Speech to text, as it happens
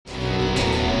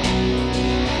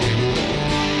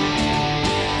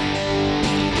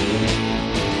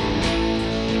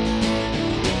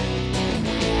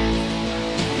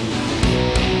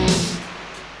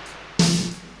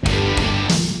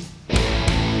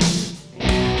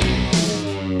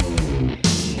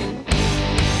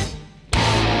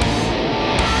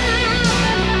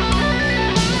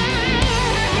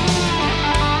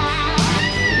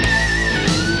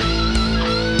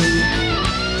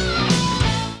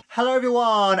Hello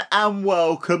everyone and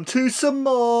welcome to some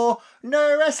more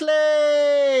No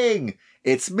Wrestling!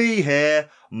 It's me here,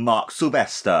 Mark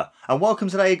Sylvester, and welcome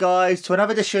today guys to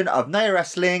another edition of No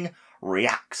Wrestling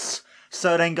Reacts.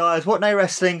 So then guys, what No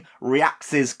Wrestling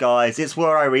Reacts is guys, it's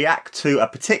where I react to a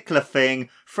particular thing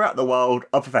throughout the world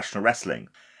of professional wrestling.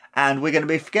 And we're going to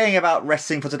be forgetting about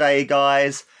wrestling for today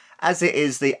guys, as it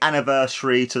is the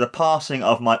anniversary to the passing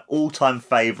of my all-time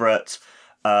favourite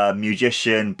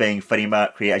musician, being Freddie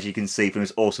Mercury. As you can see from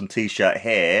this awesome t-shirt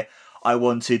here, I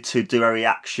wanted to do a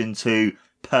reaction to,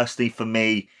 personally for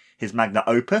me, his magnum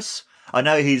opus. I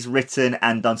know he's written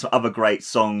and done some other great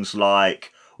songs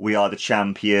like We Are the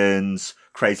Champions,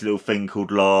 Crazy Little Thing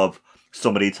Called Love,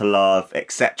 Somebody to Love,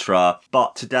 etc.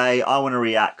 But today I want to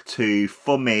react to,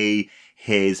 for me,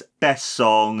 his best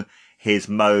song, his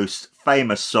most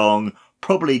famous song,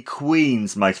 probably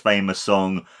Queen's most famous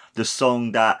song, the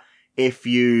song that, if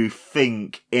you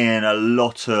think in a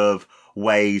lot of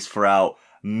ways throughout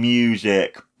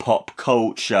music, pop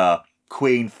culture,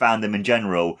 Queen fandom in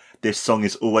general, this song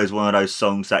is always one of those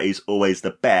songs that is always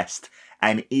the best.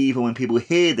 And even when people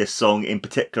hear this song in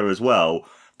particular as well,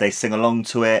 they sing along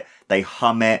to it, they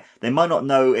hum it. They might not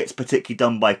know it's particularly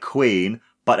done by Queen,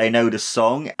 but they know the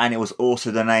song, and it was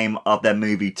also the name of their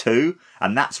movie too.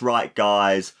 And that's right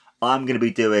guys, I'm going to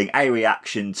be doing a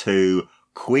reaction to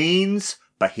Queen's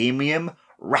Bohemian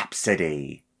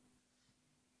Rhapsody.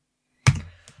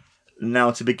 Now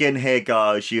to begin here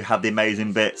guys, you have the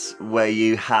amazing bits where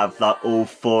you have like all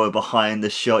four behind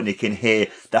the shot and you can hear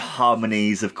the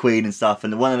harmonies of Queen and stuff.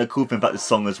 And one of the cool things about this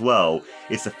song as well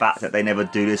is the fact that they never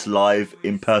do this live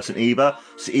in person either.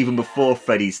 So even before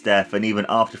Freddie's death and even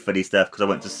after Freddie's death, because I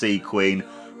went to see Queen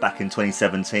back in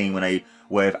 2017 when they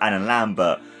were with Anna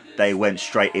Lambert, they went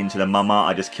straight into the Mama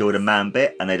I Just Killed a Man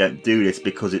bit, and they don't do this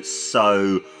because it's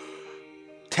so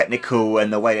technical,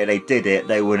 and the way that they did it,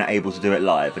 they weren't able to do it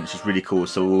live, and it's just really cool.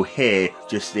 So we'll hear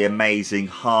just the amazing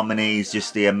harmonies,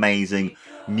 just the amazing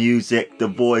music, the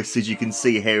voices you can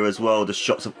see here as well, the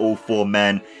shots of all four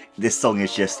men. This song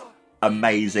is just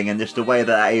amazing, and just the way that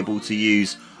they're able to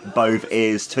use both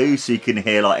ears too, so you can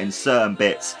hear like in certain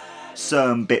bits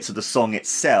of the song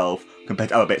itself compared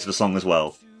to other bits of the song as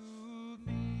well.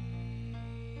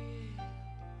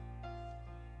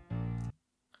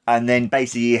 And then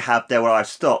basically you have there where I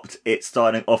stopped, it's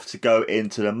starting off to go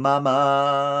into the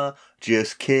Mama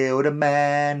Just Killed a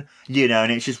Man, you know,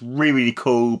 and it's just really, really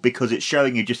cool because it's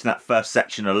showing you just in that first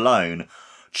section alone,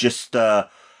 just the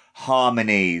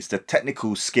harmonies, the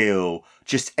technical skill,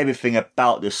 just everything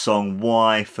about this song,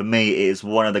 why for me it is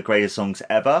one of the greatest songs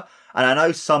ever. And I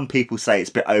know some people say it's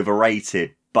a bit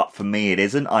overrated, but for me it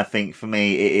isn't. I think for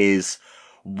me it is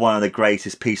one of the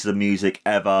greatest pieces of music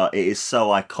ever. It is so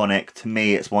iconic. To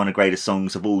me, it's one of the greatest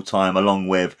songs of all time, along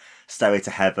with Stairway to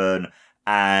Heaven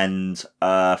and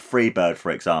Freebird,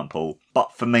 for example.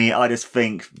 But for me, I just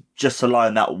think, just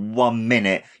alone that 1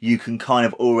 minute, you can kind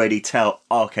of already tell,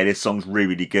 okay, this song's really,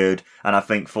 really good. And I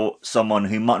think for someone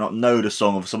who might not know the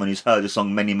song, or someone who's heard the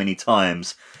song many, many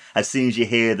times, as soon as you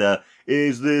hear the,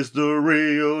 "Is this the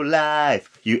real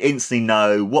life?" you instantly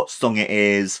know what song it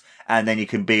is. And then you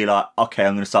can be like, okay,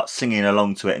 I'm going to start singing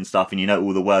along to it and stuff. And you know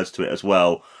all the words to it as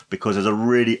well. Because there's a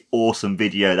really awesome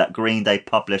video that Green Day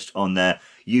published on their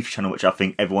YouTube channel, which I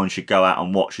think everyone should go out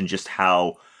and watch, and just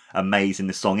how amazing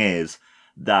the song is.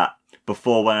 That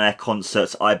before one of their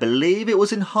concerts, I believe it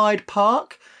was in Hyde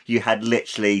Park, you had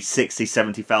literally 60,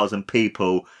 70,000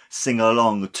 people sing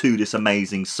along to this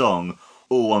amazing song,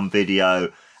 all on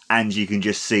video. And you can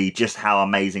just see just how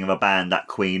amazing of a band that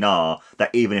Queen are, that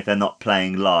even if they're not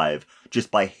playing live,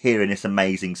 just by hearing this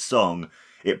amazing song,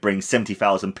 it brings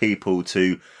 70,000 people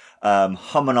to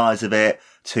harmonise with it,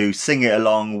 to sing it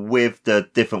along with the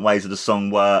different ways that the song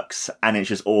works. And it's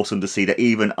just awesome to see that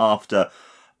even after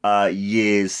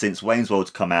years since Wayne's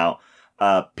World's come out,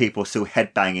 people are still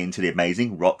headbanging to the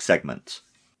amazing rock segment.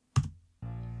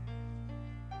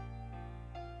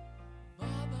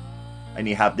 And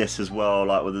you have this as well,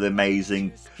 like with the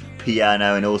amazing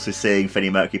piano, and also seeing Freddie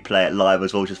Mercury play it live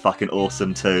as well, which is fucking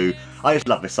awesome too. I just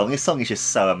love this song. This song is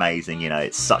just so amazing, you know,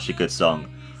 it's such a good song.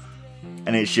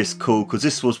 And it's just cool because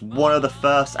this was one of the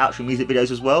first actual music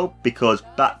videos as well, because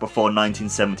back before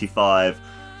 1975,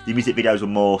 the music videos were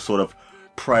more sort of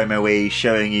promo-y,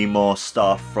 showing you more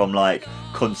stuff from like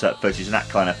concert footage and that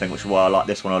kind of thing, which is why I like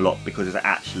this one a lot, because it's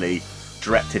actually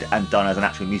directed and done as an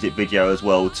actual music video as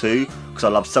well too, because I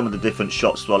love some of the different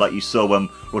shots as well. Like you saw when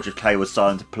Roger Clay was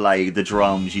starting to play the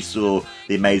drums, you saw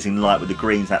the amazing light with the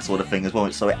greens, that sort of thing as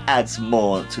well, so it adds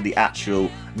more to the actual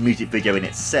music video in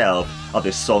itself of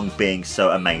this song being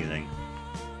so amazing.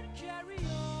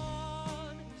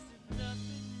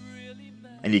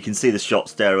 And you can see the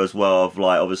shots there as well of,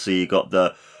 like, obviously you got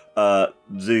the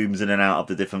zooms in and out of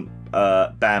the different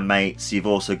bandmates. You've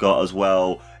also got as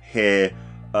well here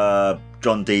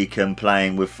John Deacon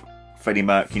playing with Freddie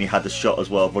Mercury. You had the shot as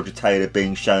well of Roger Taylor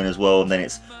being shown as well, and then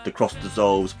it's the cross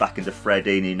dissolves back into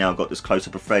Freddie, and you now got this close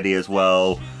up of Freddie as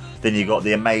well. Then you got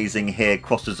the amazing here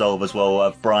cross dissolve as well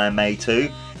of Brian May too,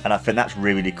 and I think that's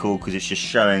really cool because it's just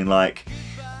showing like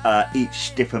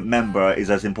each different member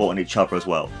is as important as each other as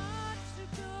well.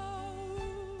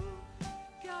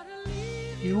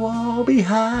 You all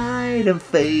behind and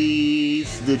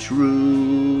face the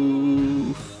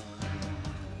truth.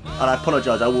 And I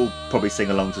apologise, I will probably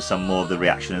sing along to some more of the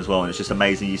reaction as well. And it's just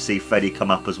amazing. You see Freddie come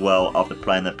up as well after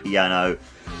playing the piano,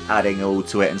 adding all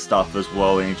to it and stuff as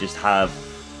well. And you just have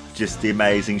just the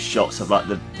amazing shots of like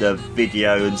the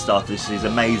video and stuff. This is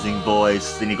amazing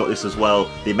voice. Then you got this as well,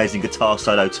 the amazing guitar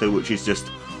solo too, which is just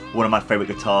one of my favourite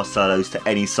guitar solos to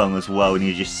any song as well. And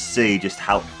you just see just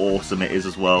how awesome it is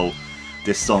as well,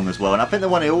 this song as well. And I think the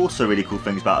one also really cool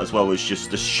things about it as well was just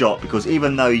the shot, because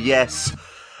even though, yes,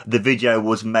 the video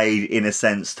was made in a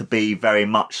sense to be very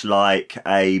much like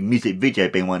a music video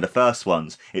being one of the first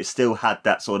ones, it still had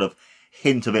that sort of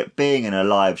hint of it being in a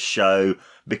live show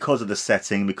because of the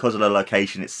setting, because of the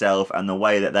location itself, and the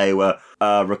way that they were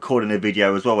recording the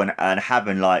video as well, and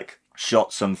having like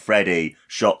shots on Freddie,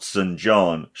 shots on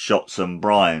John, shots on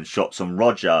Brian, shots on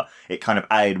Roger. It kind of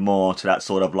added more to that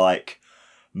sort of like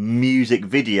music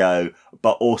video,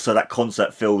 but also that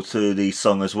concert feel to the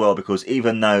song as well, because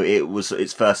even though it was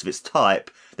its first of its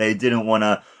type, they didn't want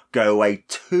to go away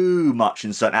too much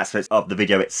in certain aspects of the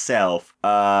video itself,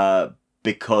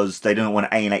 because they didn't want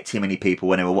to alienate too many people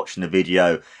when they were watching the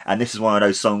video. And this is one of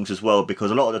those songs as well, because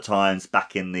a lot of the times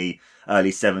back in the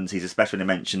early 70s, especially when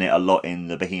they mention it a lot in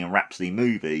the Bohemian Rhapsody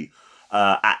movie,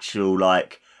 actual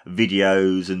like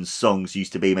videos and songs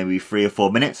used to be maybe 3 or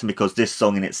 4 minutes, and because this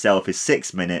song in itself is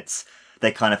 6 minutes,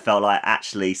 they kind of felt like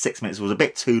actually 6 minutes was a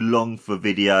bit too long for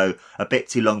video, a bit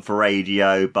too long for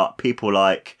radio. But people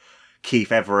like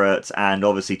Keith Everett and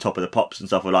obviously Top of the Pops and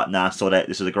stuff were like, nah, sort it,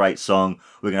 this is a great song,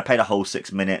 we're going to play the whole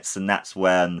 6 minutes. And that's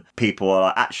when people are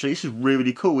like, actually, this is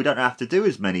really cool, we don't have to do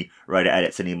as many radio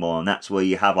edits anymore. And that's where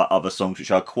you have like other songs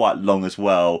which are quite long as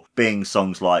well, being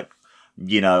songs like,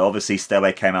 you know, obviously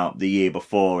Stairway came out the year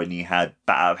before, and you had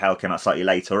Bat Out of Hell came out slightly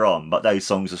later on, but those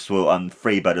songs are still, and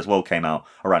Freebird as well came out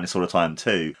around this sort of time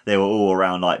too. They were all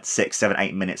around like 6, 7,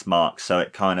 8 minutes mark, so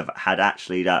it kind of had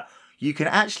actually that you can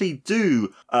actually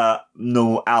do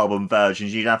normal album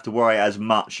versions. You don't have to worry as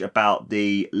much about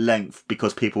the length,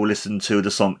 because people listen to the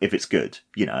song if it's good,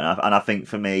 you know. And I think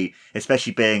for me,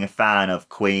 especially being a fan of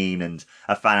Queen and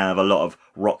a fan of a lot of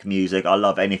rock music, I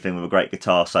love anything with a great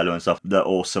guitar solo and stuff, the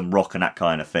awesome rock and that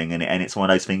kind of thing. And it's one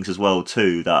of those things as well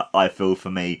too that I feel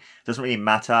for me, it doesn't really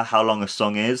matter how long a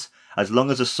song is, as long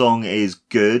as a song is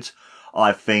good.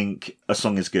 I think a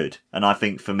song is good. And I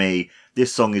think for me,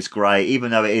 this song is great,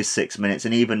 even though it is 6 minutes.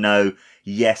 And even though,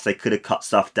 yes, they could have cut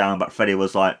stuff down, but Freddie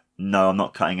was like, no, I'm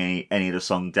not cutting any of the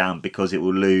song down, because it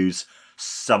will lose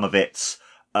some of its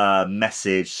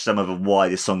message, some of why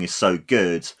this song is so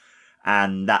good.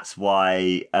 And that's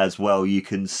why, as well, you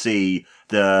can see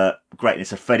the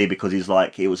greatness of Freddie, because he's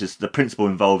like, it was just the principle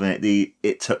involved in it.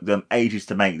 It took them ages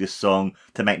to make this song,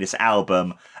 to make this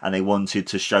album, and they wanted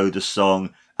to show the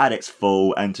song at its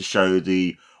full and to show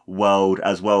the world,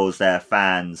 as well as their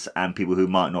fans and people who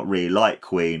might not really like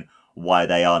Queen, why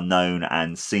they are known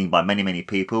and seen by many, many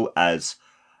people as,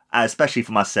 especially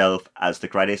for myself, as the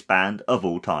greatest band of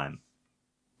all time.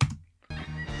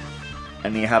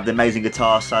 And you have the amazing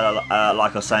guitar solo, like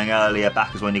I was saying earlier,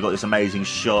 back as when you got this amazing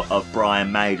shot of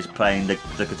Brian May just playing the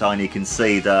guitar, and you can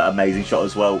see the amazing shot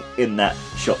as well in that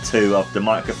shot too of the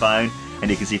microphone,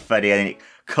 and you can see Freddie, and it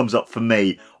comes up for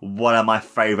me one of my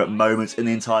favourite moments in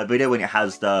the entire video, when it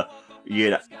has the, you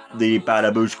know, the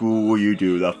Badaboom School, you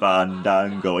do the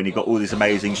fandango, and you got all these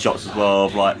amazing shots as well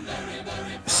of like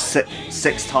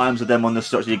six times of them on the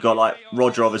structure. You got like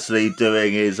Roger obviously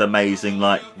doing his amazing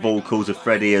like vocals of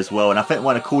Freddie as well. And I think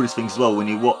one of the coolest things as well, when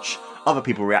you watch other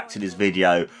people react to this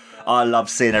video, I love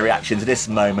seeing a reaction to this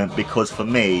moment, because for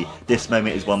me, this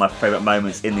moment is one of my favourite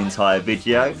moments in the entire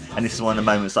video. And this is one of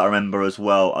the moments that I remember as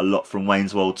well a lot from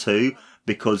Wayne's World 2,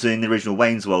 because in the original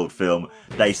Wayne's World film,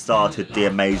 they started the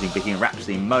amazing Bohemian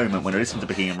Rhapsody moment when I listened to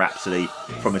Bohemian Rhapsody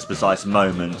from this precise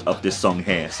moment of this song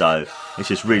here. So it's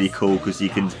just really cool, because you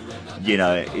can, you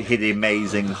know, hear the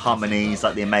amazing harmonies,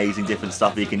 like the amazing different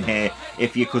stuff you can hear.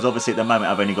 Because obviously at the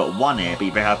moment I've only got one ear, but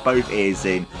if you have both ears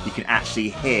in, you can actually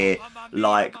hear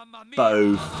like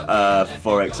both,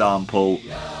 for example,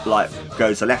 like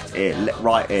goes to left ear,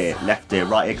 right ear, left ear,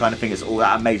 right ear kind of thing. It's all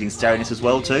that amazing stereoness as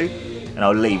well too. And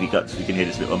I'll leave you so you can hear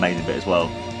this little amazing bit as well.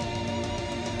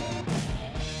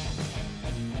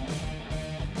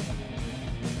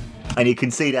 And you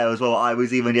can see there as well, I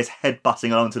was even just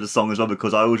headbutting along to the song as well,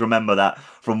 because I always remember that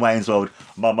from Wayne's World,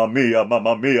 Mamma Mia,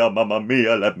 Mamma Mia, Mamma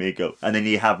Mia, let me go. And then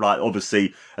you have like,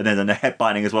 obviously, and then the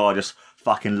headbutting as well, I just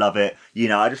fucking love it. You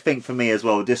know, I just think for me as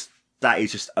well, that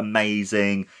is just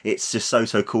amazing. It's just so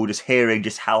cool, just hearing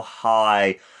just how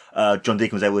high John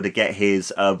Deacon was able to get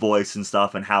his voice and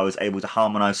stuff, and how he was able to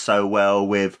harmonise so well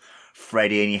with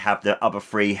Freddie, and you have the other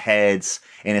three heads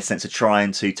in a sense of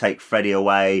trying to take Freddie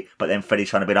away, but then Freddie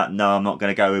trying to be like, no, I'm not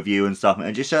going to go with you and stuff.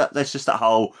 And just there's just that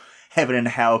whole heaven and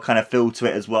hell kind of feel to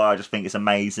it as well. I just think it's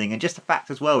amazing. And just the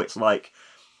fact as well, it's like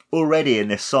already in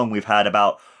this song we've had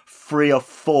about 3 or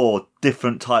 4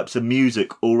 different types of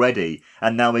music already,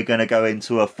 and now we're going to go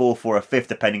into a 4th or a 5th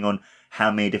depending on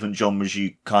how many different genres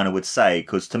you kind of would say.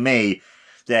 Because to me,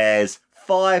 there's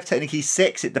 5, technically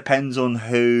 6. It depends on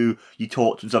who you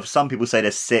talk to and stuff. Some people say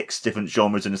there's 6 different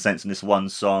genres in a sense in this one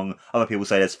song. Other people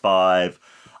say there's 5.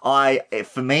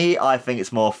 For me, I think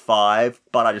it's more 5.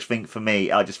 But I just think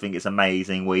it's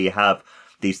amazing where you have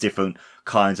these different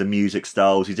kinds of music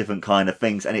styles, these different kind of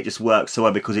things, and it just works so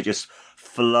well because it just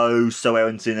flows so well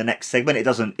into the next segment.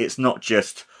 It's not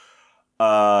just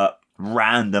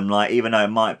random, like, even though it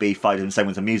might be 5 different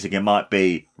segments of music, it might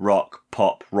be rock,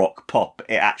 pop,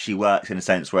 it actually works in a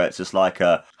sense where it's just like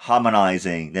a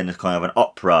harmonizing, then there's kind of an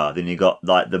opera, then you got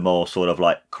like the more sort of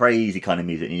like crazy kind of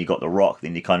music, and you got the rock,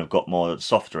 then you kind of got more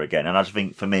softer again. And I just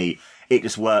think for me, it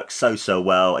just works so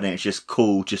well, and it's just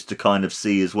cool just to kind of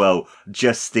see as well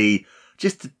just the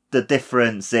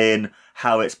difference in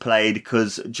how it's played,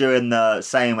 because during the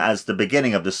same as the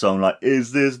beginning of the song, like,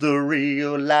 is this the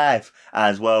real life,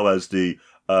 as well as the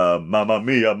Mamma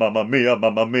Mia, Mamma Mia,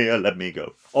 Mamma Mia, let me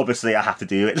go. Obviously, I have to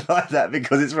do it like that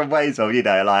because it's from Wayne's World, you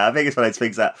know. Like, I think it's one of those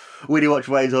things that when you watch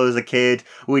Wayne's World as a kid,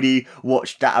 when you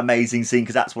watch that amazing scene,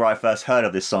 because that's where I first heard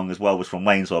of this song as well, was from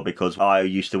Wayne's World, because I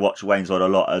used to watch Wayne's World a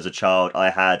lot as a child.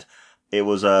 It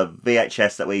was a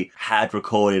VHS that we had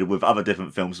recorded with other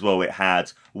different films as well. It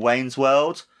had Wayne's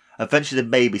World, Adventures in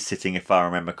Babysitting, if I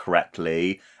remember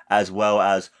correctly, as well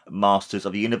as Masters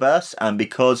of the Universe. And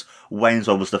because Wayne's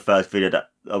World was the first video that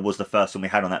was the first one we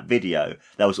had on that video,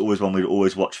 that was always one we'd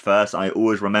always watch first. I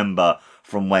always remember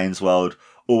from Wayne's World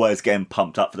always getting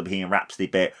pumped up for the Bohemian Rhapsody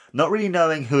bit, not really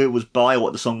knowing who it was by,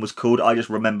 what the song was called. I just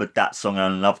remembered that song, and I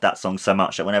loved that song so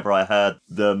much that whenever I heard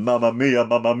the Mamma Mia,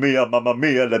 Mamma Mia, Mamma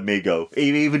Mia, let me go,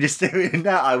 even just doing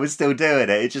that, I was still doing it.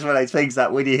 It's just one of those things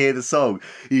that when you hear the song,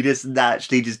 you just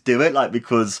naturally just do it, like,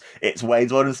 because it's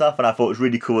Wayne's World and stuff. And I thought it was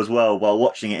really cool as well, while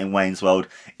watching it in Wayne's World,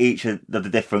 each of the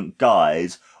different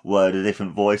guys were the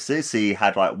different voices. So you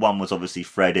had, like, one was obviously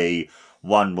Freddie,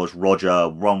 one was Roger,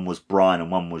 one was Brian, and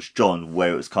one was John,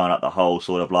 where it was kind of like the whole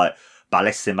sort of like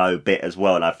bellissimo bit as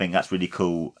well. And I think that's really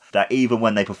cool that even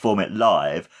when they perform it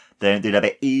live, they don't do that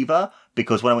bit either.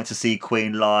 Because when I went to see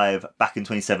Queen live back in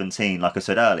 2017, like I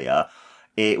said earlier,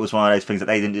 it was one of those things that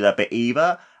they didn't do that bit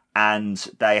either. And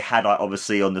they had, like,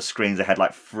 obviously on the screens, they had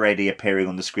like Freddie appearing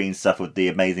on the screen stuff with the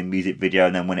amazing music video.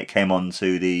 And then when it came on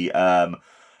to the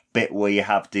bit where you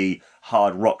have the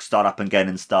hard rock start up again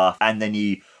and stuff, and then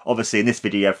you obviously in this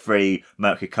video you have Freddie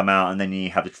Mercury come out, and then you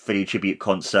have the Freddie tribute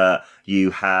concert,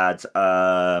 you had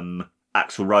Axl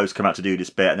Rose come out to do this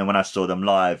bit, and then when I saw them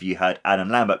live you had Adam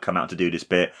Lambert come out to do this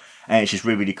bit. And it's just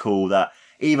really cool that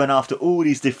even after all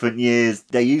these different years,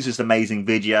 they use this amazing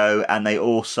video, and they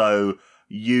also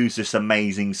use this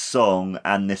amazing song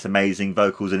and this amazing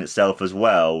vocals in itself as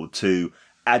well to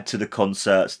add to the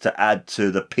concerts, to add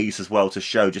to the piece as well, to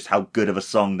show just how good of a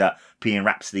song that Bohemian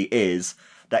Rhapsody is.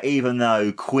 That even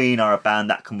though Queen are a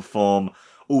band that can perform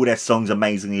all their songs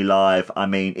amazingly live, I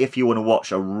mean, if you want to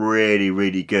watch a really,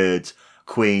 really good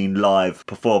Queen live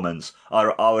performance, I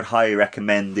would highly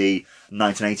recommend the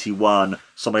 1981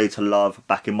 Somebody to Love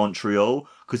back in Montreal.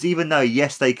 Because even though,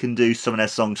 yes, they can do some of their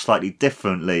songs slightly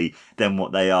differently than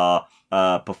what they are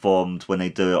performed when they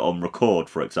do it on record,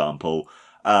 for example,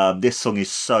 this song is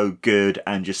so good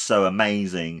and just so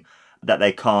amazing that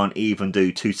they can't even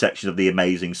do 2 sections of the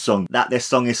amazing song. That this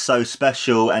song is so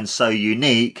special and so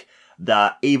unique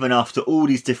that even after all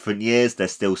these different years,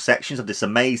 there's still sections of this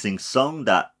amazing song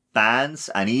that bands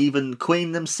and even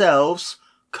Queen themselves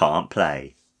can't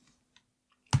play.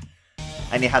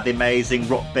 And you have the amazing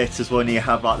rock bits as well, and you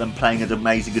have like them playing an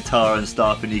amazing guitar and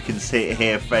stuff, and you can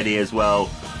hear Freddie as well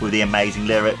with the amazing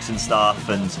lyrics and stuff.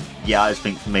 And yeah, I just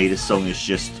think for me this song is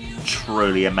just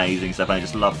truly amazing. So I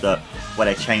just love the way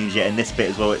they change it in this bit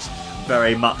as well. It's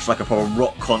very much like a proper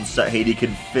rock concert here. You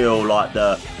can feel like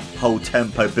the whole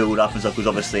tempo build up and stuff, because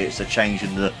obviously it's a change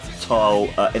in the style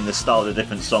of the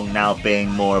different song now being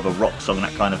more of a rock song and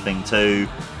that kind of thing too.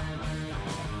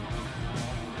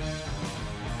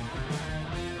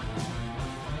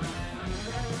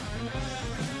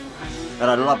 And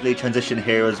a lovely transition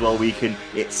here as well.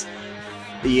 It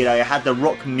had the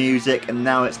rock music, and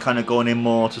now it's kind of gone in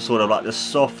more to sort of like the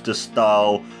softer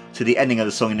style to the ending of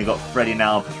the song, and you've got Freddie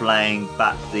now playing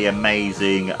back the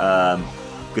amazing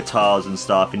guitars and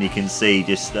stuff, and you can see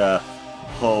just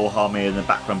whole harmony in the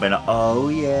background being like, oh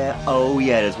yeah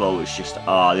as well. It's just,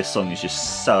 this song is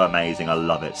just so amazing. I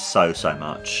love it so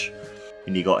much.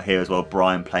 And you got here as well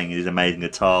Brian playing his amazing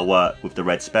guitar work with the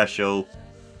Red Special.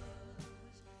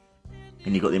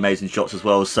 And you've got the amazing shots as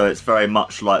well, so it's very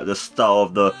much like the style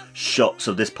of the shots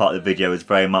of this part of the video is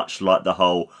very much like the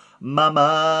whole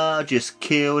Mama just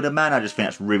killed a man. I just think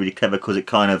that's really clever, because it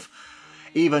kind of,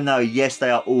 even though yes they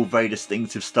are all very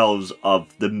distinctive styles of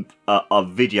the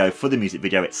of video for the music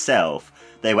video itself,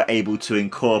 they were able to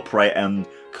incorporate and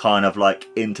kind of like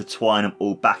intertwine them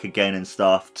all back again and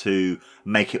stuff to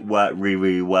make it work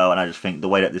really well. And I just think the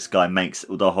way that this guy makes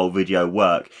the whole video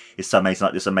work is so amazing,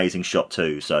 like this amazing shot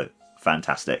too, so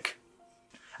fantastic.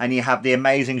 And you have the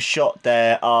amazing shot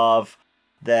there of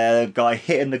the guy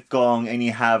hitting the gong, and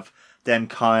you have them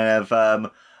kind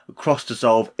of cross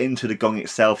dissolve into the gong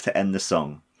itself to end the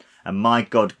song. And my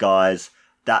god guys,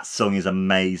 that song is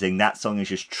amazing. That song is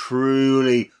just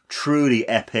truly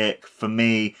epic. For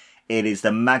me, it is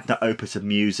the magnum opus of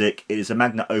music. It is the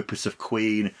magnum opus of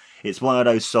Queen. It's one of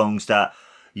those songs that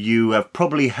you have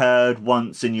probably heard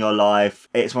once in your life.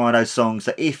 It's one of those songs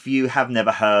that if you have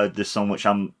never heard this song, which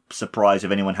I'm surprised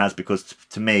if anyone has, because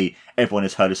to me, everyone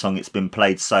has heard a song. It's been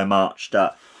played so much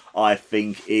that I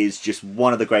think is just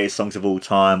one of the greatest songs of all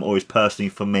time, or is personally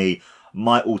for me,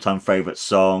 my all-time favourite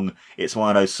song. It's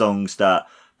one of those songs that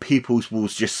people will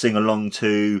just sing along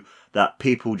to, that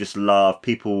people just love.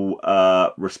 People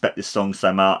respect this song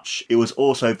so much. It was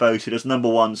also voted as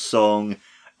 #1 song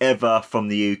ever from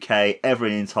the UK, ever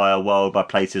in the entire world, by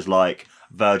places like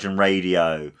Virgin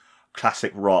Radio,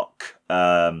 Classic Rock,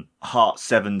 Heart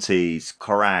 70s,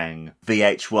 Kerrang,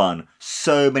 VH1.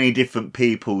 So many different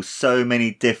people, so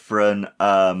many different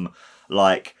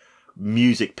like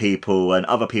music people and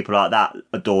other people like that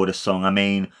adore the song. I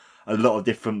mean, a lot of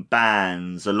different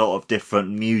bands, a lot of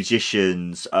different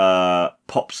musicians,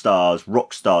 pop stars,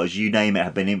 rock stars, you name it,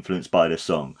 have been influenced by the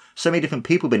song. So many different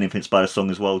people have been influenced by the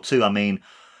song as well too. I mean,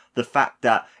 the fact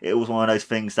that it was one of those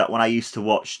things that when I used to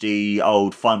watch the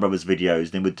old Fine Brothers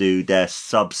videos, they would do their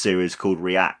sub-series called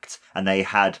React, and they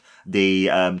had the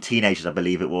teenagers, I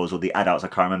believe it was, or the adults, I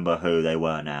can't remember who they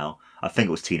were now. I think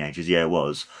it was teenagers, yeah it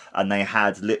was. And they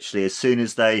had literally, as soon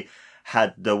as they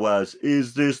had the words,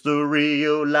 "Is this the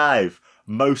real life?"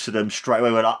 most of them straight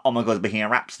away were like, "Oh my god, it's Bohemian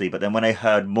Rhapsody." But then when they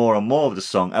heard more and more of the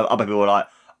song, other people were like,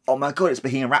 "Oh my god, it's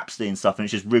Bohemian Rhapsody" and stuff. And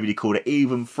it's just really cool that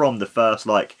even from the first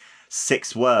like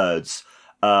 6 words,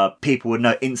 people would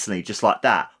know instantly, just like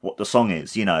that, what the song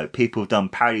is. You know, people have done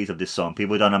parodies of this song.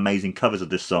 People have done amazing covers of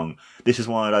this song. This is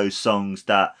one of those songs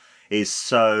that is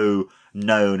so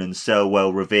known and so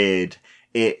well revered.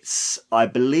 It's, I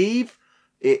believe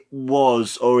it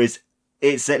was, or is,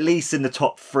 it's at least in the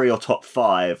top 3 or top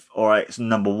 5, or it's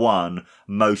 #1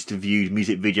 most viewed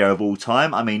music video of all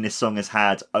time. I mean, this song has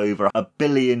had over 1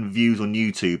 billion views on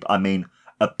YouTube. I mean,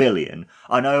 1 billion.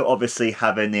 I know, obviously,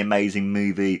 having the amazing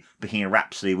movie Bohemian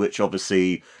Rhapsody, which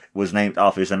obviously was named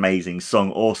after this amazing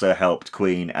song, also helped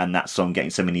Queen and that song getting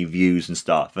so many views and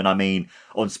stuff. And I mean,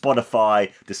 on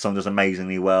Spotify, this song does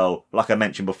amazingly well. Like I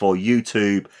mentioned before,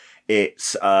 YouTube,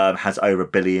 it has over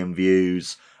 1 billion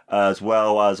views, as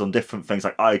well as on different things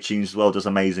like iTunes as well, does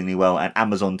amazingly well, and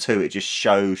Amazon too. It just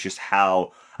shows just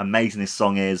how amazing this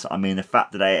song is. I mean, the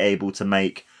fact that they're able to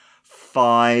make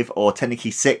 5, or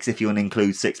technically 6 if you want to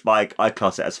include 6, but I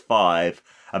class it as 5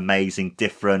 amazing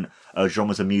different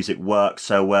genres of music work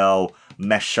so well,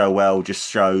 mesh so well, just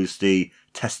shows the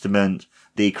testament,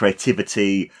 the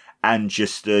creativity, and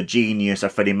just the genius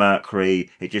of Freddie Mercury.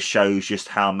 It just shows just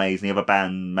how amazing the other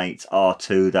bandmates are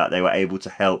too, that they were able to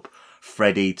help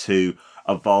Freddie to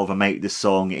evolve and make this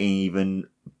song even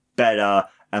better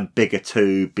and bigger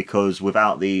too, because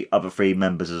without the other 3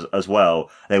 members as well,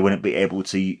 they wouldn't be able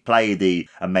to play the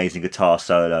amazing guitar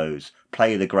solos,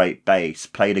 play the great bass,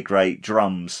 play the great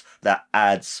drums that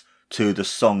adds to the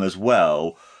song as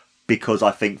well. Because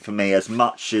I think for me, as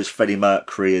much as Freddie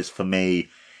Mercury is for me,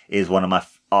 is one of my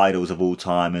idols of all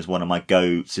time, is one of my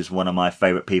goats, is one of my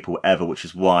favourite people ever, which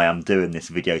is why I'm doing this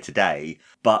video today.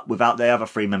 But without the other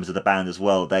three members of the band as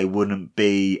well, they wouldn't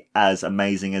be as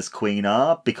amazing as Queen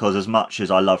are, because as much as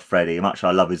I love Freddie, as much as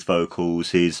I love his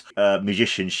vocals, his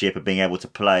musicianship of being able to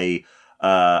play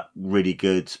really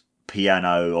good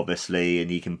piano, obviously, and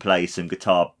he can play some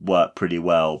guitar work pretty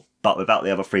well. But without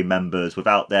the other three members,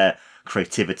 without their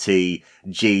creativity,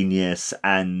 genius,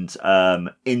 and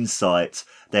insight,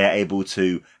 they are able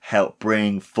to help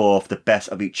bring forth the best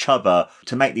of each other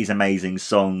to make these amazing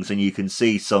songs. And you can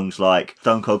see songs like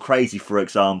Stone Cold Crazy, for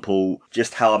example,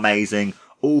 just how amazing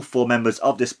all four members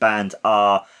of this band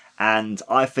are. And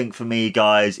I think for me,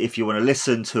 guys, if you want to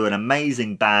listen to an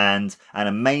amazing band, an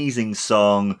amazing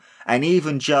song, and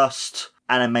even just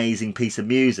an amazing piece of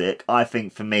music, I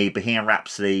think for me, Bohemian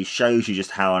Rhapsody shows you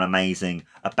just how amazing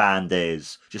a band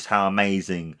is, just how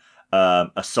amazing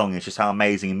a song is, just how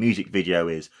amazing a music video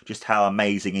is, just how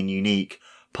amazing and unique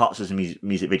parts of the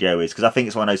music video is. Because I think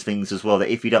it's one of those things as well that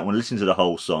if you don't want to listen to the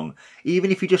whole song,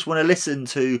 even if you just want to listen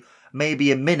to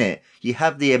maybe a minute, you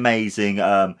have the amazing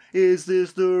Is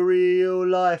This the Real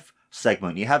Life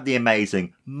segment. You have the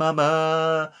amazing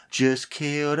Mama Just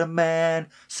Killed a Man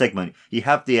segment. You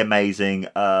have the amazing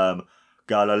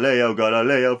Galileo,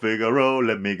 Galileo, Figaro,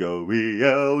 let me go,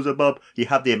 Beelzebub. You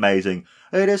have the amazing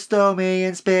It is stormy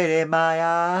and spit in my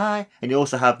eye. And you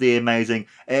also have the amazing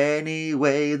Any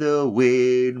Way the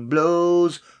Wind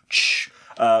Blows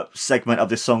segment of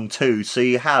this song too. So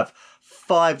you have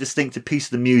 5 distinctive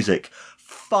pieces of music,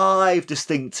 5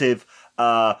 distinctive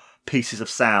pieces of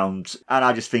sound. And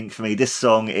I just think for me, this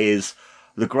song is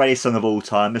the greatest song of all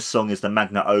time. This song is the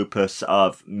magnum opus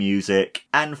of music.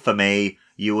 And for me,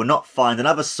 you will not find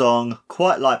another song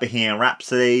quite like Bohemian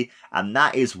Rhapsody. And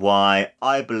that is why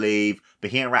I believe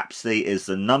Bohemian Rhapsody is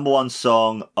the #1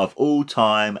 song of all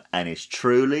time and is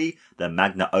truly the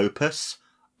magnum opus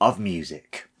of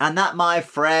music. And that, my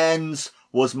friends,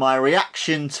 was my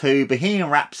reaction to Bohemian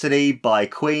Rhapsody by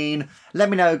Queen. Let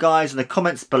me know, guys, in the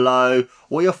comments below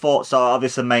what your thoughts are of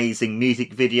this amazing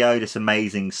music video, this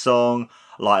amazing song.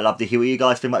 I'd love to hear what you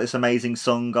guys think about this amazing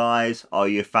song, guys. Are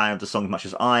you a fan of the song as much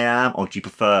as I am, or do you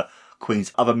prefer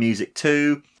Queen's other music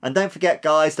too? And don't forget,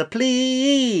 guys, to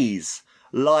please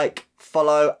like,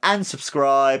 follow, and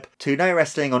subscribe to No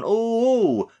Wrestling on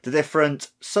all the different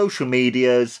social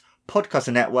medias,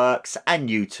 podcasting networks, and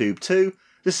YouTube too.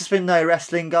 This has been No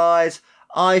Wrestling, guys.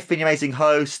 I've been your amazing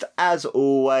host, as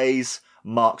always,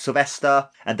 Mark Sylvester.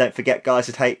 And don't forget, guys,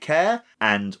 to take care.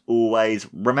 And always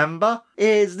remember,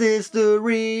 is this the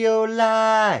real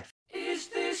life? Is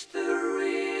this the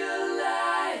real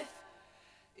life?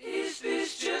 Is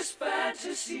this just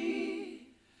fantasy?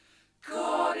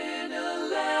 Caught in a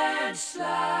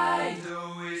landslide,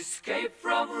 no escape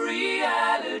from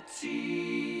reality.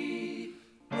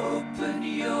 Open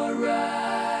your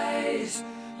eyes,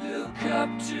 look up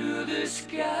to the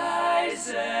skies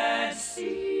and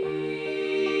see.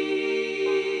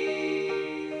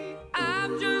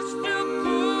 I'm just a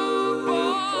poor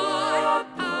boy,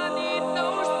 I need no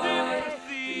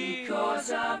sympathy,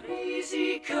 because I'm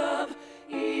easy come,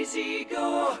 easy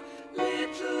go,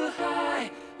 little high,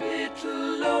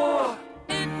 little low.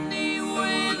 Any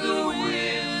way the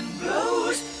wind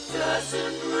blows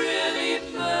doesn't really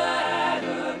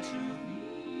matter to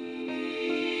me,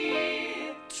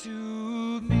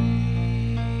 to me.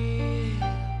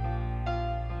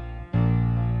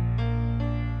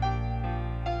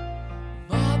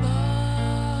 Mama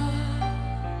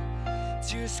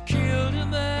just killed a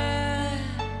man,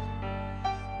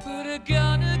 put a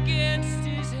gun against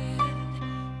his head,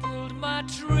 pulled my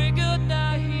trigger,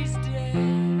 now he's dead.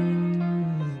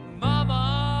 Mama,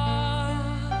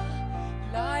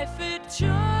 life had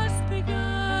just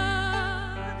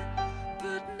begun,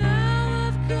 but now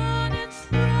I've gone and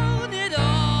thrown it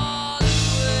all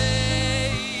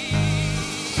away.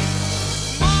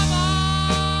 Mama,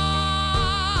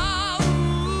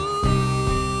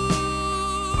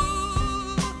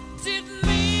 didn't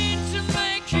mean to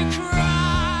make you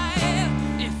cry.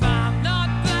 If I'm not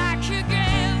back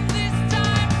again this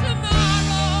time tomorrow,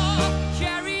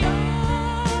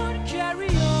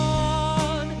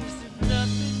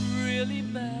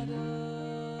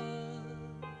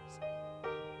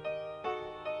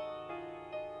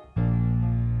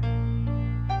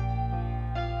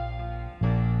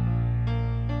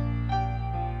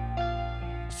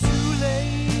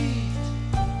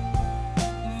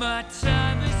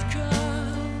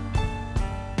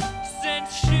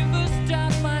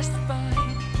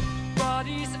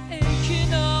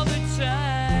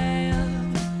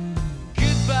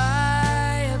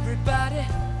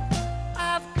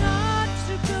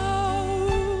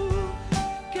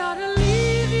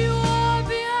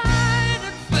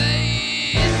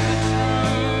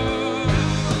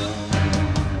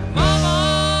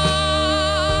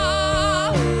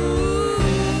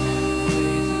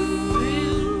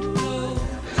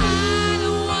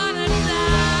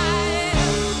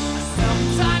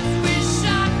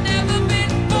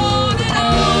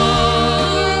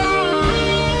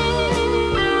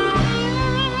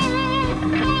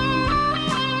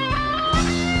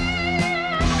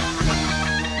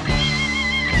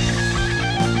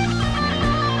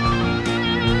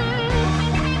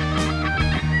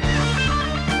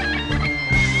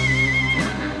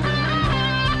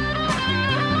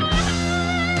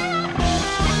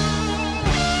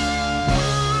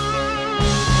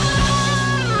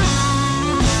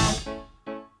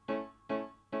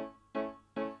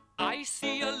 I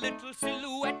see a little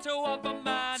silhouette of a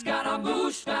man.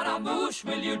 Scaramouche,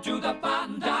 will you do the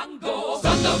fandango?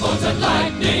 Thunderbolt and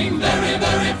lightning, very,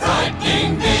 very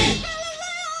frightening me.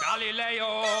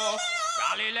 Galileo,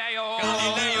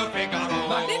 Figaro.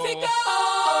 Magnifico!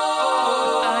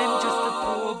 I'm just a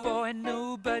poor boy,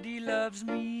 nobody loves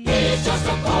me. He's just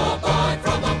a poor boy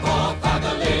from a poor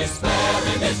family,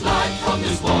 sparing his life from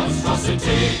this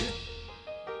monstrosity.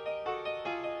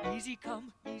 Easy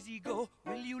come, easy go,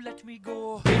 will you let me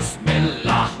go?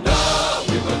 Bismillah, no,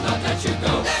 we will not let you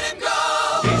go. Let him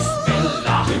go!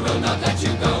 Bismillah, we will not let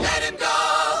you go. Let him go!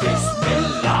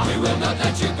 Bismillah, we will not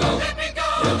let you go. Let me go!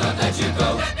 We'll not let you go.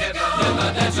 Let me go! We'll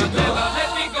not let you go.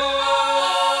 Let me go!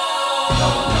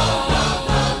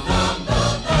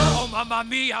 Oh, mamma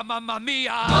mia, mamma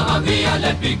mia. Mamma mia,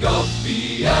 let me go.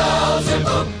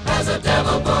 Beelzebub has a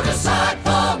devil put aside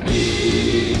for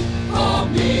me, for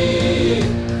me,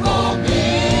 for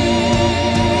me.